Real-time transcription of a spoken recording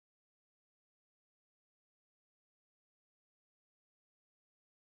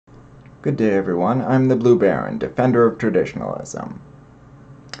Good day, everyone. I'm the Blue Baron, defender of traditionalism.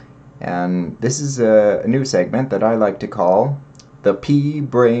 And this is a new segment that I like to call the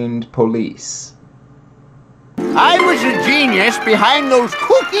Pea-Brained Police. I was a genius behind those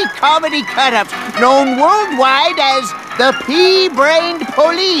kooky comedy cut-ups known worldwide as the Pea-Brained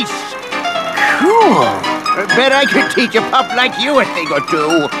Police. Cool. Bet I could teach a pup like you a thing or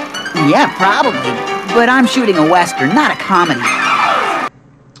two. Yeah, probably. But I'm shooting a western, not a comedy.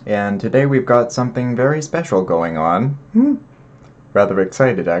 And today we've got something very special going on. Rather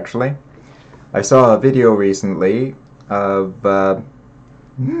excited, actually. I saw a video recently of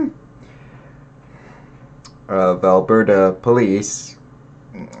Alberta Police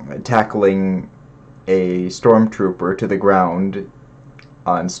tackling a Stormtrooper to the ground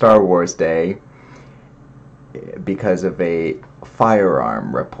on Star Wars Day because of a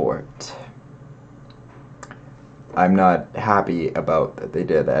firearm report. I'm not happy about that they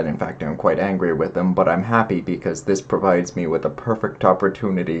did that. In fact, I'm quite angry with them, but I'm happy because this provides me with a perfect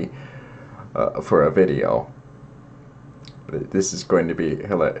opportunity for a video. This is going to be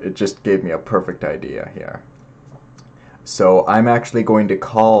hilarious. It just gave me a perfect idea here. So I'm actually going to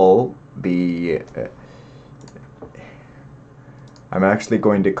call the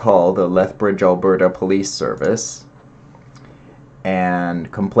Lethbridge Alberta Police Service and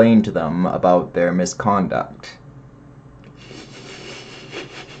complain to them about their misconduct.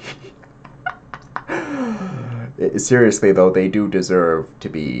 Seriously, though, they do deserve to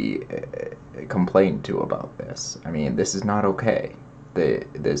be complained to about this. I mean, this is not okay.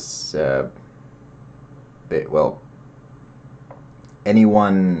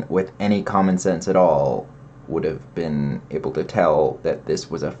 Anyone with any common sense at all would have been able to tell that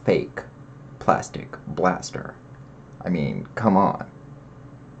this was a fake plastic blaster. I mean, come on.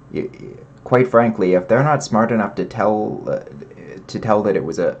 Quite frankly, if they're not smart enough to tell that it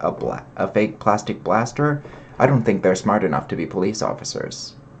was a fake plastic blaster, I don't think they're smart enough to be police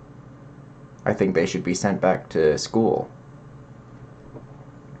officers. I think they should be sent back to school.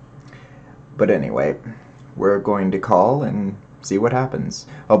 But anyway, we're going to call and see what happens.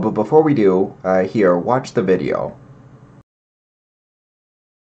 Oh, but before we do, here, watch the video.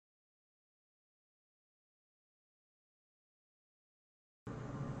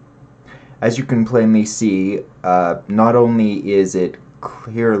 As you can plainly see, not only is it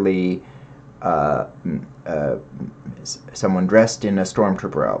clearly someone dressed in a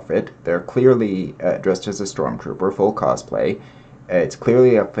Stormtrooper outfit, they're clearly dressed as a Stormtrooper, full cosplay. It's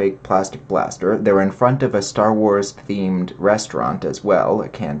clearly a fake plastic blaster. They're in front of a Star Wars themed restaurant as well, a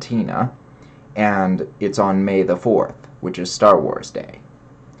cantina, and it's on May the 4th, which is Star Wars Day.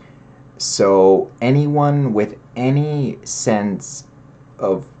 So anyone with any sense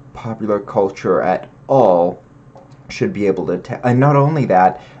of popular culture at all should be able to tell. And not only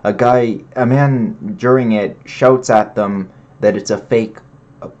that, a man during it shouts at them that it's a fake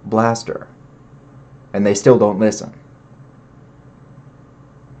blaster, and they still don't listen.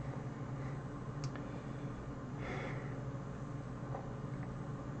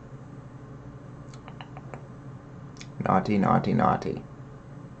 Naughty, naughty, naughty.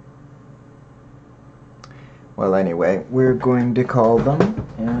 Well, anyway, we're going to call them,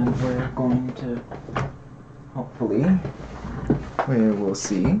 and we're going to, hopefully, we will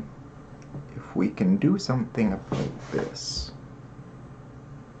see if we can do something about this.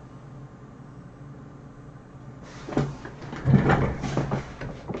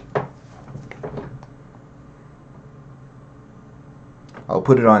 I'll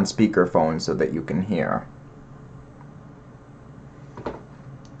put it on speakerphone so that you can hear.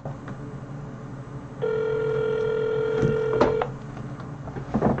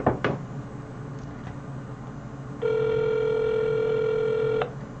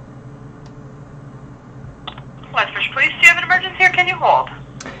 Lethbridge Police, do you have an emergency or can you hold?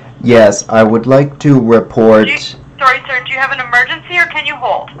 Yes, I would like to report... Sorry, sir, do you have an emergency or can you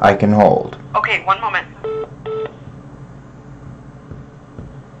hold? I can hold. Okay, one moment.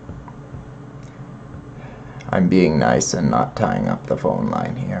 I'm being nice and not tying up the phone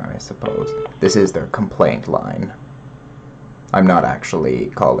line here, I suppose. This is their complaint line. I'm not actually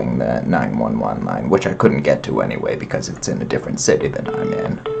calling the 911 line, which I couldn't get to anyway because it's in a different city than I'm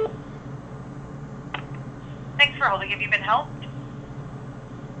in. Thanks for holding. Have you been helped?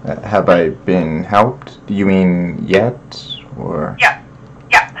 Have I been helped? You mean yet? Or? Yeah.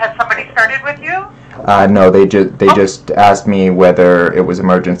 Has somebody started with you? No, they just asked me whether it was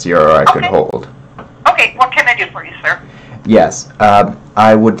emergency or I could hold. Okay, what can I do for you, sir? Yes,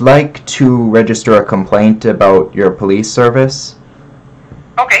 I would like to register a complaint about your police service.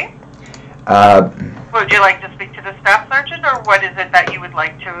 Okay. Would you like to speak to the staff sergeant, or what is it that you would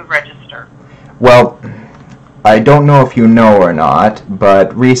like to register? Well, I don't know if you know or not,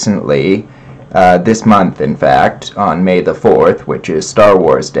 but recently, this month in fact, on May the 4th, which is Star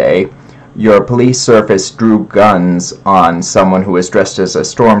Wars Day, your police service drew guns on someone who was dressed as a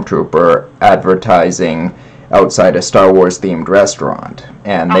Stormtrooper advertising outside a Star Wars themed restaurant,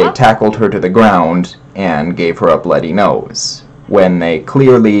 and they tackled her to the ground and gave her a bloody nose, when they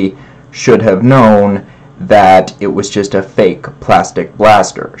clearly should have known that it was just a fake plastic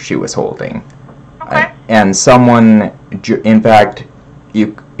blaster she was holding. Okay. And someone, in fact,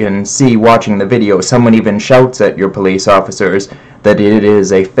 you can see watching the video, someone even shouts at your police officers that it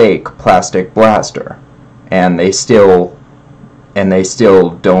is a fake plastic blaster, and they still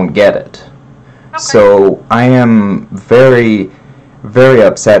don't get it. Okay. So I am very, very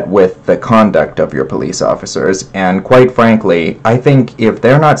upset with the conduct of your police officers, and quite frankly, I think if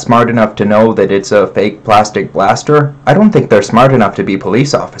they're not smart enough to know that it's a fake plastic blaster, I don't think they're smart enough to be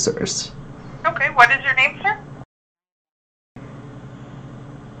police officers. Okay, what is your name, sir?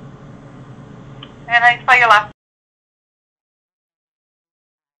 And I spell your last.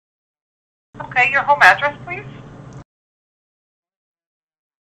 Okay, your home address, please.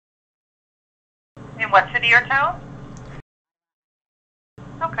 In what city or town?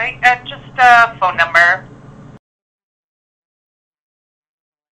 Okay, and just a phone number.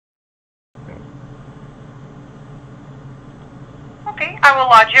 Okay, I will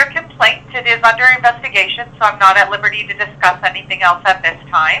lodge your complaint. It is under investigation, so I'm not at liberty to discuss anything else at this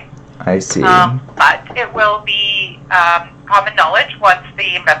time. I see. But it will be common knowledge once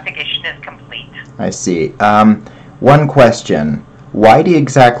the investigation is complete. I see. One question. Why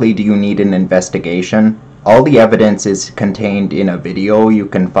exactly do you need an investigation? All the evidence is contained in a video you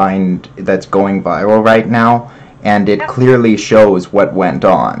can find that's going viral right now, and it clearly shows what went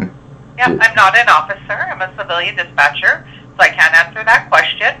on. Yeah, I'm not an officer. I'm a civilian dispatcher, so I can't answer that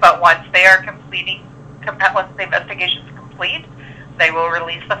question. But once they are once the investigation is complete, they will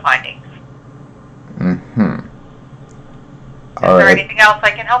release the findings. Mm-hmm. Is there anything else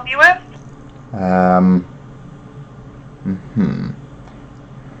I can help you with?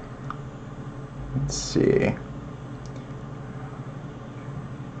 Let's see.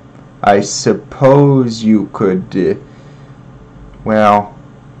 I suppose you could, well,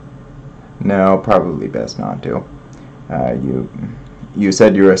 no, probably best not to. You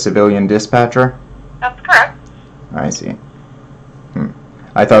said you're a civilian dispatcher? That's correct. I see.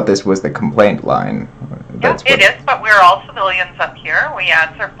 I thought this was the complaint line. Yes, it is, but we're all civilians up here. We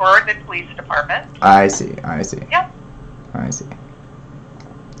answer for the police department. I see. Yep. I see.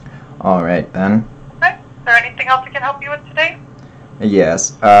 All right, then. Okay. Is there anything else I can help you with today?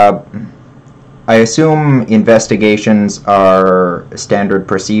 Yes. I assume investigations are standard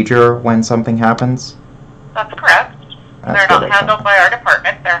procedure when something happens? That's correct. They're not handled by our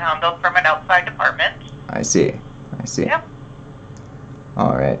department. They're handled from an outside department. I see. Yep.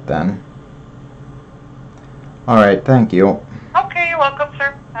 All right, then. All right, thank you. Okay, you're welcome,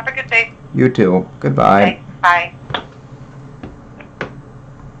 sir. Have a good day. You too. Goodbye. Okay, bye.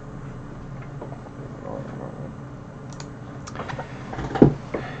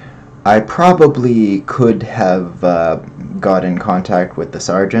 I probably could have got in contact with the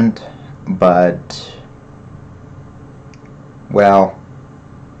sergeant, but, well,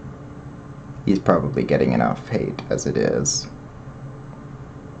 he's probably getting enough hate as it is.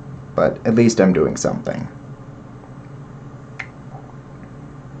 But at least I'm doing something.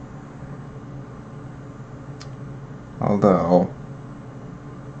 Although,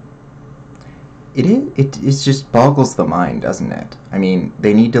 it just boggles the mind, doesn't it? I mean,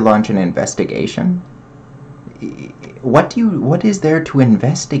 they need to launch an investigation? What is there to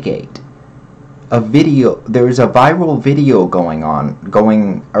investigate? There's a viral video going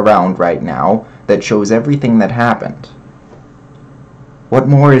around right now that shows everything that happened. What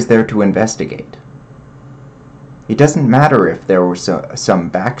more is there to investigate? It doesn't matter if there was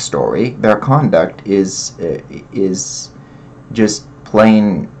some backstory. Their conduct is just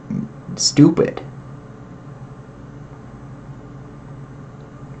plain stupid.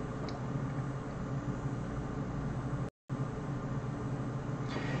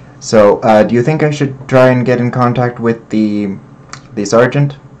 So, do you think I should try and get in contact with the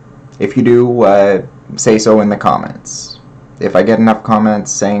sergeant? If you do, say so in the comments. If I get enough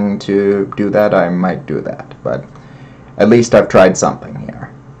comments saying to do that, I might do that, but at least I've tried something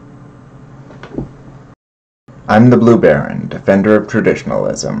here. I'm the Blue Baron, defender of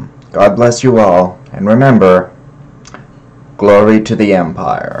traditionalism. God bless you all, and remember, glory to the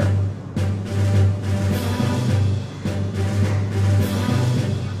Empire.